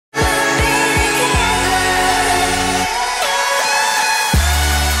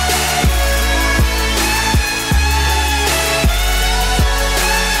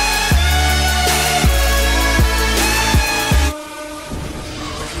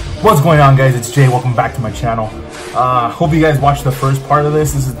What's going on, guys? It's Jay. Welcome back to my channel. Hope you guys watched the first part of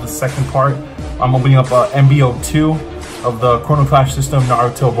this. This is the second part. I'm opening up NB-02 of the Chrono Clash system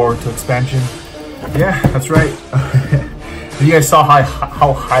Naruto Boruto expansion. Yeah, that's right. You guys saw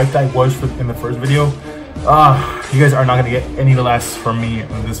how hyped I was in the first video. You guys are not gonna get any less from me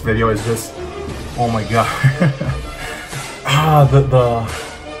in this video. It's just, oh my god.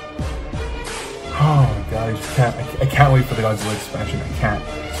 Oh my god, I can't wait for the Godzilla expansion. I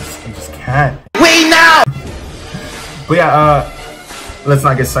just can't. Wait now! But yeah, let's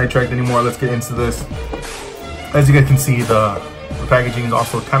not get sidetracked anymore. Let's get into this. As you guys can see, the packaging is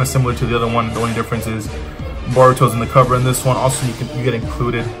also kind of similar to the other one. The only difference is Boruto's in the cover, and this one also you get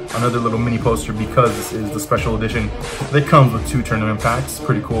included another little mini poster because this is the special edition that comes with 2 tournament packs.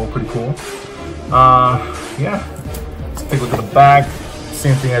 Pretty cool, pretty cool. Yeah, let's take a look at the back.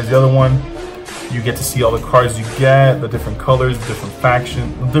 Same thing as the other one. You get to see all the cards you get, the different colors, different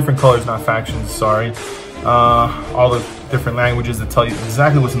factions, different colors, not factions, sorry. All the different languages that tell you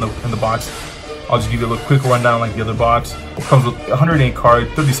exactly what's in the box. I'll just give you a little quick rundown like the other box. It comes with 108 cards,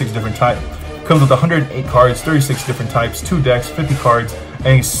 36 different types. Comes with 108 cards, 36 different types, 2 decks, 50 cards,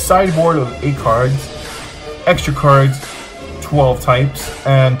 and a sideboard of 8 cards, extra cards, 12 types,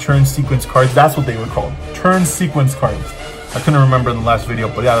 and turn sequence cards. That's what they were called, turn sequence cards. I couldn't remember in the last video,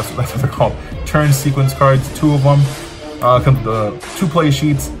 but yeah, that's what they're called. Turn sequence cards, 2 of them. Comes with the 2 play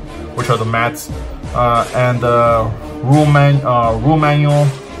sheets, which are the mats, and the rule manual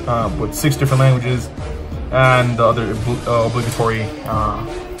with 6 different languages, and the other obligatory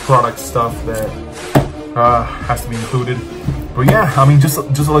product stuff that has to be included. But yeah, I mean, just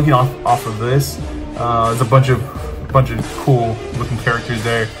looking off of this, there's a bunch of cool looking characters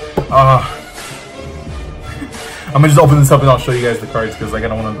there. I'm gonna just open this up and I'll show you guys the cards because like I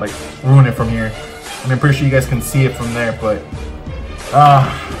don't want to like ruin it from here. I mean, I'm pretty sure you guys can see it from there, but I'm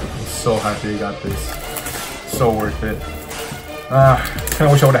so happy I got this. So worth it. Kind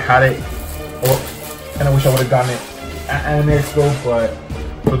of wish I would have had it. Kind of wish I would have gotten it at Anime Expo, but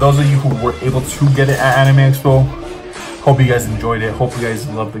for those of you who were able to get it at Anime Expo, hope you guys enjoyed it. Hope you guys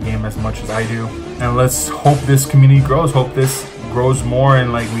love the game as much as I do. And let's hope this community grows. Hope this grows more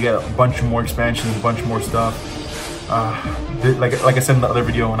and like we get a bunch more expansions, a bunch more stuff. Like I said in the other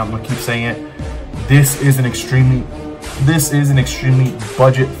video, and I'm gonna keep saying it, this is an extremely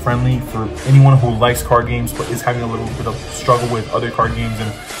budget friendly for anyone who likes card games but is having a little bit of struggle with other card games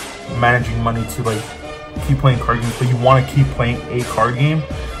and managing money to like keep playing card games, but you want to keep playing a card game.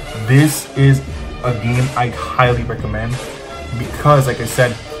 This is a game I highly recommend because, like I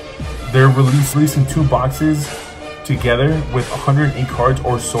said, they're releasing 2 boxes together with 108 cards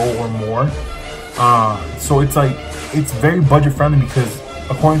or so or more. So it's very budget friendly because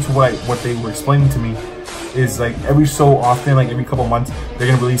according to what they were explaining to me is like every so often, like every couple months, they're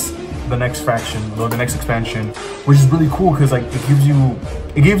gonna release the next faction or the next expansion, which is really cool because like it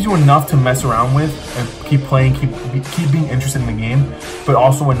gives you enough to mess around with and keep playing, keep being interested in the game, but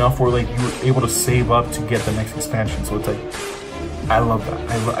also enough where like you're able to save up to get the next expansion. So it's like I love that.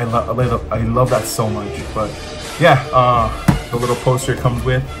 I love that so much. But yeah, the little poster it comes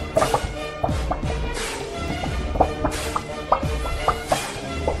with.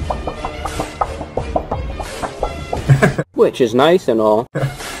 Which is nice and all.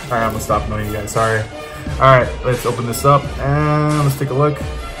 Alright, I'm gonna stop annoying you guys, sorry. Alright, let's open this up and let's take a look.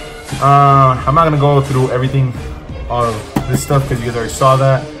 I'm not gonna go through everything of this stuff because you guys already saw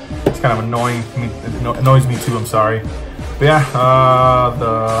that. It's kind of annoying. It annoys me too, I'm sorry. But yeah,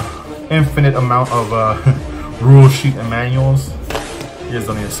 the infinite amount of rule sheet and manuals. You guys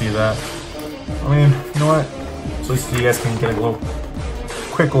don't need to see that. I mean, you know what? So you guys can get a little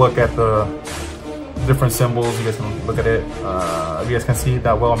quick look at the different symbols. You guys can look at it. If you guys can see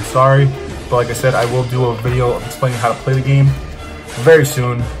that well, I'm sorry, but like I said, I will do a video of explaining how to play the game very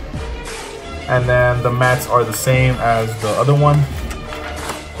soon. And then the mats are the same as the other one,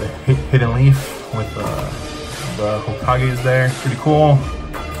 the hidden leaf with the Hokages there. Pretty cool.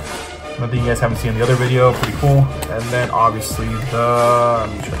 Nothing you guys haven't seen in the other video. Pretty cool. And then obviously let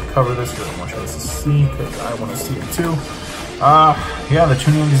me try to cover this because I want you guys to see because I want to see it too. Yeah, the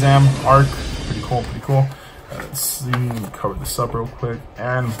tuning exam arc. Pretty cool, pretty cool. Let's see, cover this up real quick,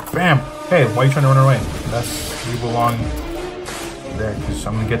 and bam! Hey, why are you trying to run away? Let's leave along there, because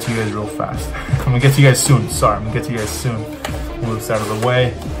I'm gonna get to you guys real fast. I'm gonna get to you guys soon. Sorry, I'm gonna get to you guys soon. Move this out of the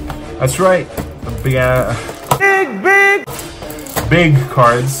way. That's right, the big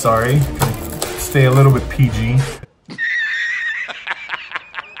cards. Sorry, stay a little bit PG.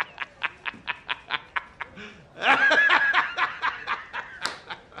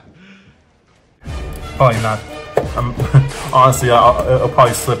 Probably not. Honestly, I'll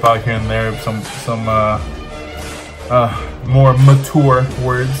probably slip out here and there some more mature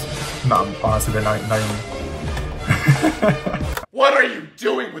words. No, honestly, they're not even. What are you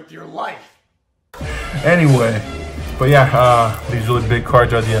doing with your life? Anyway, but yeah, these really big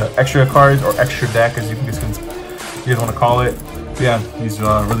cards are the extra cards, or extra deck, as you guys want to call it. But yeah, these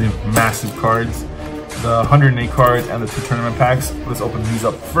are really massive cards. The 108 cards and the 2 tournament packs. Let's open these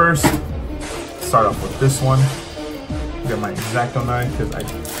up first. Start off with this one. Get my X-Acto knife, because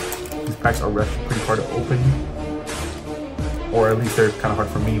these packs are actually pretty hard to open, or at least they're kind of hard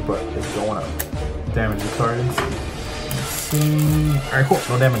for me. But if you don't want to damage the cards, let's see. All right, cool,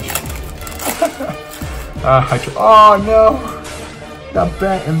 no damage. Oh no, got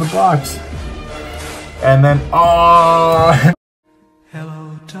bent in the box, and then oh.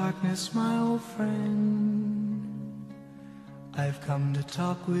 Hello, darkness, my old friend. I've come to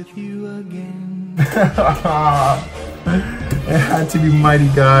talk with you again. It had to be Mighty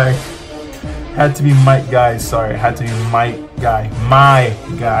Guy. Had to be Might Guy. Sorry, had to be Might Guy. My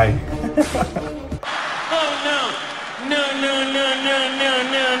guy. Oh no! No! No! No! No! No!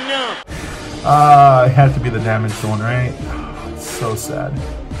 No! No! It had to be the damaged one, right? Oh, it's so sad.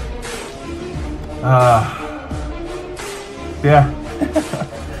 Yeah.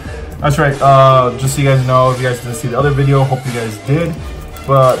 That's right. Just so you guys know, if you guys didn't see the other video, hope you guys did.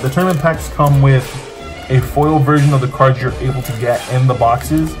 But the tournament packs come with a foil version of the cards you're able to get in the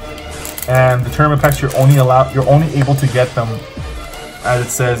boxes, and the tournament packs you're only able to get them, as it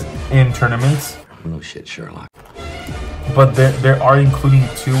says, in tournaments. No shit, Sherlock. But they are including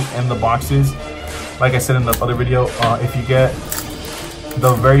 2 in the boxes. Like I said in the other video, if you get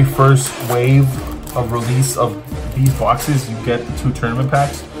the very first wave of release of these boxes, you get the 2 tournament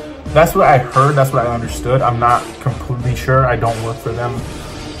packs. That's what I heard, that's what I understood. I'm not completely sure, I don't work for them.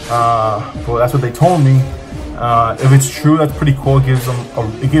 But that's what they told me. If it's true, that's pretty cool. It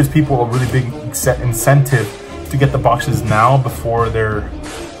gives people a really big incentive to get the boxes now before they're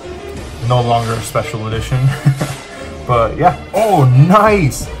no longer a special edition. But yeah, oh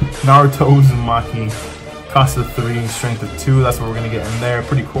nice! Naruto Uzumaki, cost of 3, strength of 2. That's what we're gonna get in there.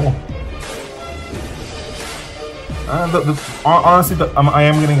 Pretty cool. Honestly,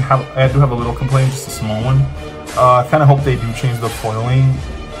 I do have a little complaint, just a small one. I kind of hope they do change the foiling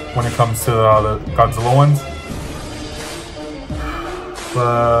when it comes to the Godzilla ones.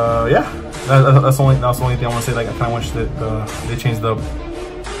 But yeah, that's the only thing I want to say. Like, I kind of wish that they changed the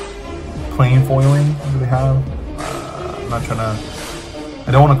plain foiling that they have. I'm not trying to.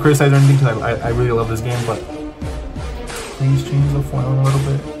 I don't want to criticize or anything, because I really love this game, but please change the foiling a little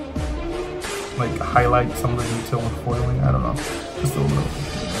bit. Like, highlight some of the detail with foiling. I don't know, just a little.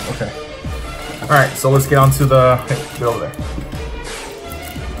 Okay. All right, so let's get on to the. Hey, get over there.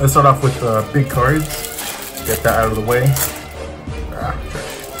 Let's start off with the big cards. Get that out of the way.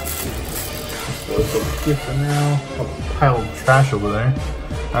 Just here for now. A pile of trash over there.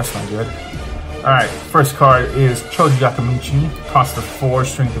 That's not good. Alright, first card is Choji Yakamichi, cost of 4,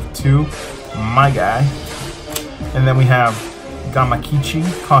 strength of 2, my guy. And then we have Gamakichi,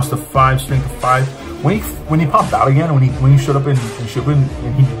 cost of 5, strength of 5. When he popped out again, when he showed up in Shippuden,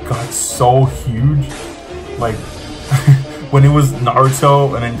 and he got so huge, like when it was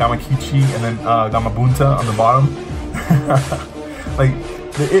Naruto and then Gamakichi and then Gamabunta on the bottom, like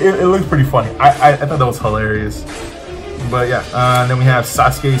it looked pretty funny. I thought that was hilarious. But yeah, and then we have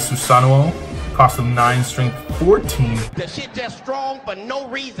Sasuke Susanoo, cost of 9, strength 14. The shit just strong for no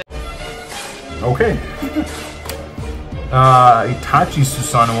reason. Okay. Itachi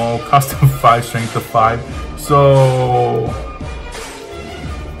Susanoo, cost of 5, strength of 5. So,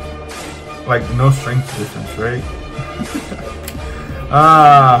 like, no strength difference, right?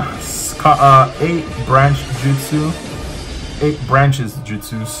 8 branches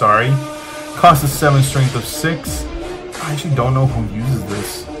jutsu, sorry. Cost of 7, strength of 6. I actually don't know who uses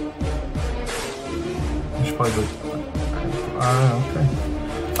this. I should probably go. Okay.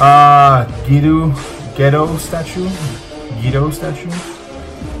 Gedo statue.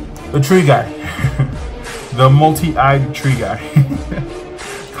 The tree guy. The multi-eyed tree guy.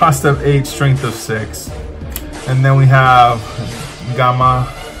 Cost of 8, strength of 6. And then we have Gamagoro.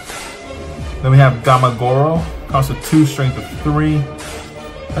 Cost of 2, strength of 3.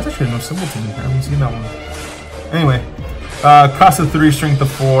 That's actually a new symbol to me. I haven't seen that one. Anyway, cost of 3, strength of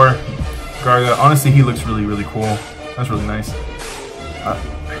 4. Garga. Honestly, he looks really, really cool. That's really nice.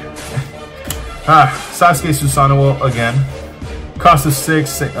 Sasuke Susanoo again. Cost of 6,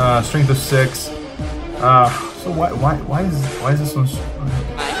 strength of 6. So why is this one?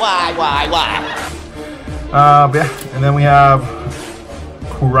 Why? But yeah, and then we have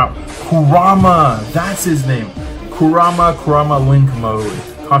Kurama. That's his name. Kurama Link mode.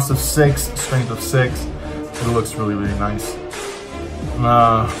 Cost of 6, strength of 6. It looks really, really nice.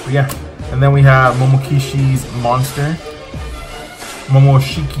 But yeah. And then we have Momokishi's monster.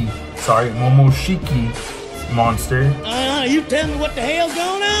 Momoshiki monster. You tell me what the hell's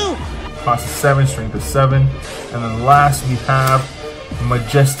going on? Cost of 7, strength of 7. And then last we have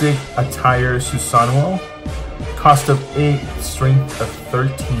Majestic Attire Susanoo. Cost of 8, strength of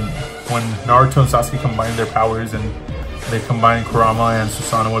 13. When Naruto and Sasuke combine their powers and they combine Kurama and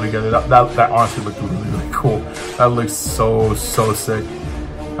Susanoo together, that honestly looked really, really cool. That looks so sick.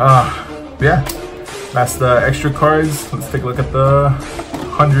 Yeah, that's the extra cards. Let's take a look at the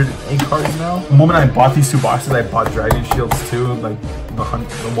 108 cards now. The moment I bought these 2 boxes, I bought Dragon Shields too. Like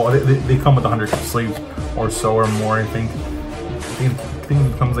they come with 100 sleeves or so or more. I think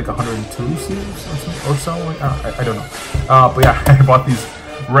it comes like 102 sleeves or so. I don't know. But yeah, I bought these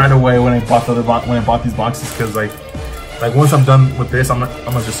right away when I bought these boxes because like once I'm done with this, I'm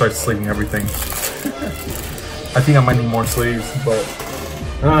gonna just start sleeving everything. I think I might need more sleeves, but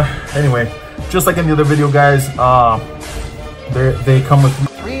anyway, just like in the other video, guys, they come with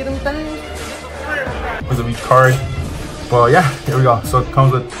 3 of them things of each card. But yeah, here we go. So it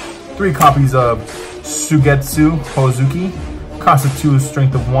comes with 3 copies of Sugetsu Hozuki, cost of 2,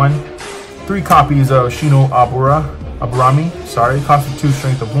 strength of 1. 3 copies of Shino Aburami, cost of 2,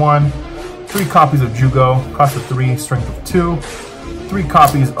 strength of 1. 3 copies of Jugo, cost of 3, strength of 2. 3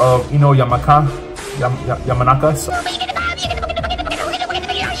 copies of Ino Yamanaka. Yamanaka.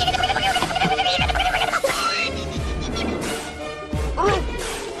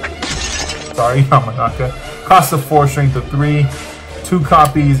 Cost of 4, strength of 3. 2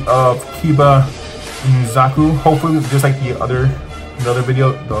 copies of Kiba Inuzaku. Hopefully, just like the other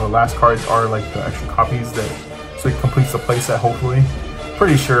video, the last cards are like the extra copies so it completes the playset. Hopefully,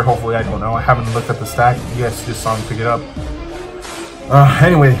 pretty sure. Hopefully, I don't know. I haven't looked at the stack. You guys just saw me pick it up.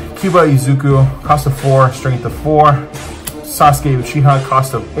 Anyway, Kiba Izuku, cost of 4, strength of 4. Sasuke Uchiha,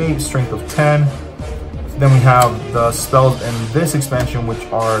 cost of 8, strength of 10. Then we have the spells in this expansion, which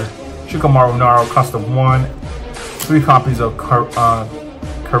are Shikamaru Naro, cost of 1. 3 copies of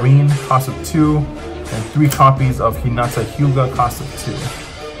Karin, cost of 2. And 3 copies of Hinata Hyuga, cost of 2.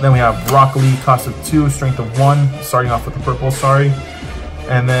 Then we have Rock Lee, cost of 2, strength of 1. Starting off with the purple, sorry.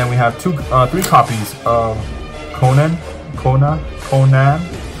 And then we have 3 copies of Conan.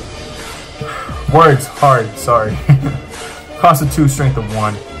 Words hard, sorry. Cost of 2, strength of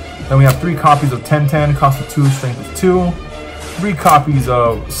 1. Then we have 3 copies of Tenten, cost of 2, strength of 2. 3 copies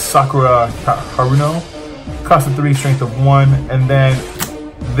of Sakura Haruno, cost of 3, strength of 1. And then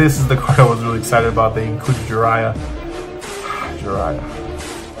this is the card I was really excited about. They included Jiraiya.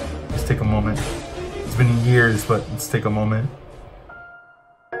 Let's take a moment. It's been years, but let's take a moment.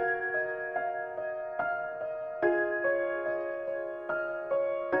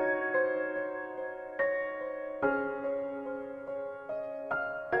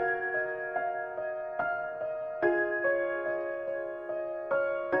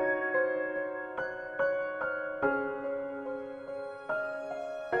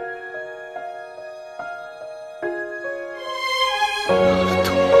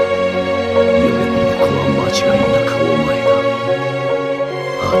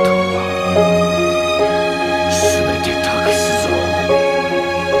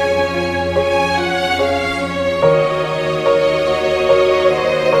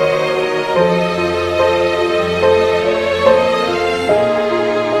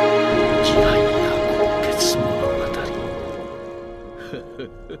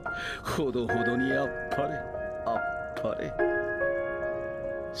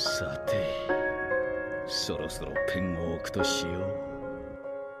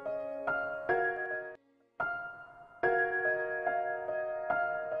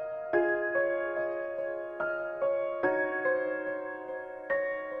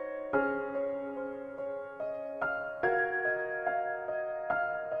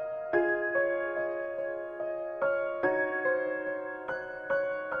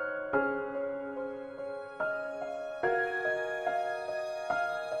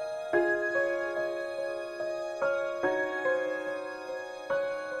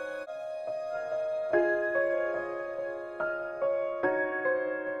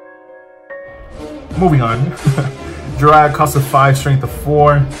 Moving on. Jiraiya, cost of 5, strength of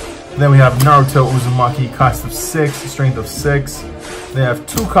 4. Then we have Naruto Uzumaki, cost of 6, strength of 6. They have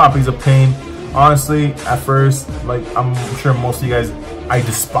 2 copies of Pain. Honestly, at first, like, I'm sure most of you guys, I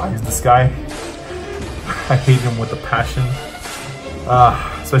despise this guy. I hate him with a passion.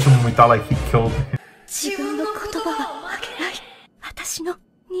 Especially when we thought like he killed him.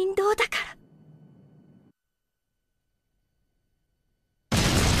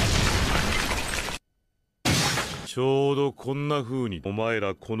 ちょうどこんな風にお前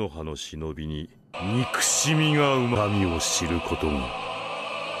ら木の葉の忍びに憎しみが生まみを知ることが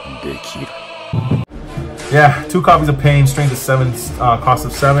できる。 Yeah, 2 copies of Pain, strength of 7, cost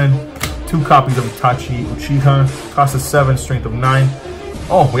of 7. 2 copies of Itachi Uchiha, cost of 7, strength of 9.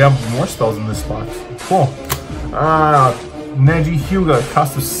 Oh, we have more spells in this box. Cool. Neji Hyuga,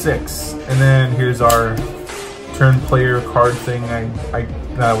 cost of 6. And then here's our turn player card thing.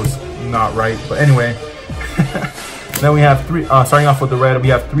 That was not right, but anyway. Then we have 3, starting off with the red, we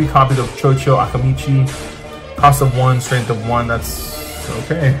have 3 copies of Chocho Akamichi, cost of 1, strength of 1, that's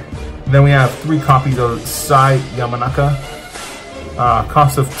okay. Then we have 3 copies of Sai Yamanaka,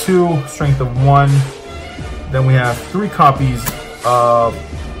 cost of 2, strength of 1. Then we have 3 copies of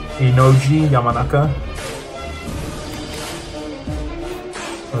Inoji Yamanaka.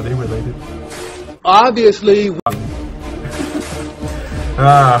 Are they related? Obviously.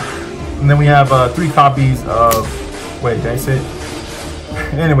 And then we have 3 copies of, wait, did I say it?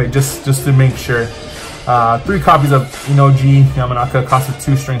 Anyway, just to make sure. 3 copies of Inoji Yamanaka, cost of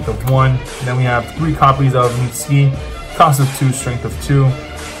 2, strength of 1. And then we have 3 copies of Mitsuki, cost of 2, strength of 2.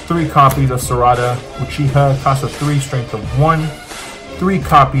 3 copies of Sarada Uchiha, cost of 3, strength of 1. 3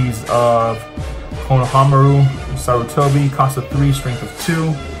 copies of Konohamaru Sarutobi, cost of 3, strength of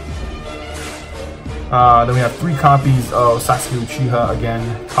 2. Then we have 3 copies of Sasuke Uchiha, again,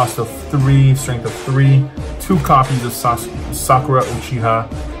 cost of 3, strength of 3. 2 copies of Sakura Uchiha,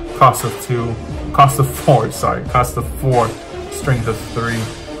 cost of 4, strength of 3.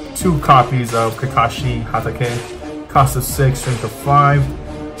 2 copies of Kakashi Hatake, cost of 6, strength of 5.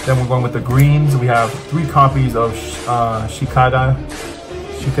 Then we're going with the greens. We have 3 copies of Shikadai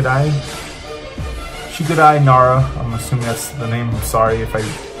Nara. I'm assuming that's the name. I'm sorry if I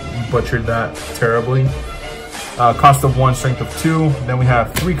butchered that terribly. Cost of 1, strength of 2. Then we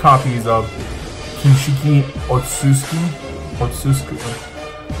have 3 copies of Kinshiki Otsuki.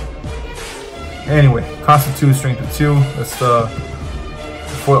 Anyway, cost of 2, strength of 2. That's the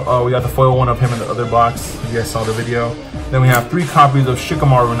foil, we got the foil one of him in the other box. You guys saw the video. Then we have 3 copies of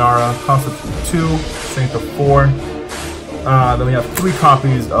Shikamaru Nara, cost of 2, strength of 4. Then we have 3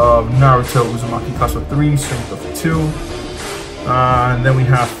 copies of Naruto Uzumaki, cost of 3, strength of 2. And then we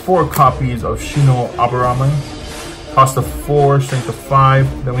have 4 copies of Shino Aburame, cost of 4, strength of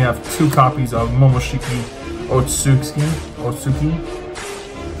 5. Then we have 2 copies of Momoshiki Otsuki,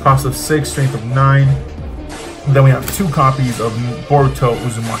 cost of 6, strength of 9. Then we have 2 copies of Boruto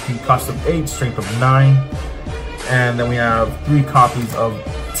Uzumaki, cost of 8, strength of 9. And then we have 3 copies of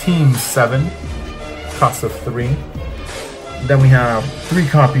Team 7, cost of 3. Then we have 3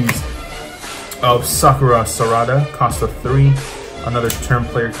 copies of Sakura Sarada, cost of 3. Another turn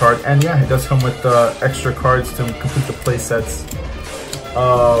player card. And yeah, it does come with extra cards to complete the play sets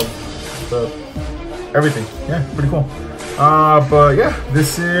of everything. Yeah, pretty cool. But yeah,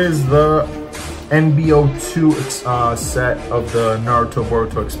 this is the NB-02 set of the Naruto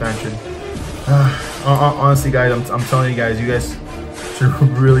Boruto expansion. Honestly, guys, I'm telling you guys should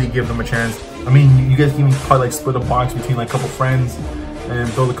really give them a chance. I mean, you guys can even probably like split a box between like a couple friends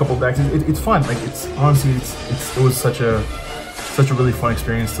and build a couple decks. It's fun. Like it was such a really fun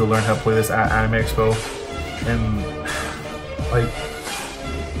experience to learn how to play this at Anime Expo, and like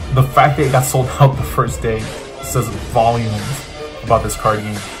the fact that it got sold out the first day says volumes about this card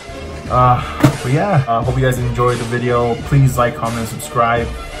game. But yeah, hope you guys enjoyed the video. Please like, comment, and subscribe.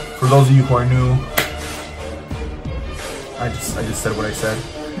 For those of you who are new, I just said what I said.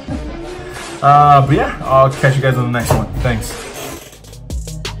 But yeah, I'll catch you guys on the next one. Thanks.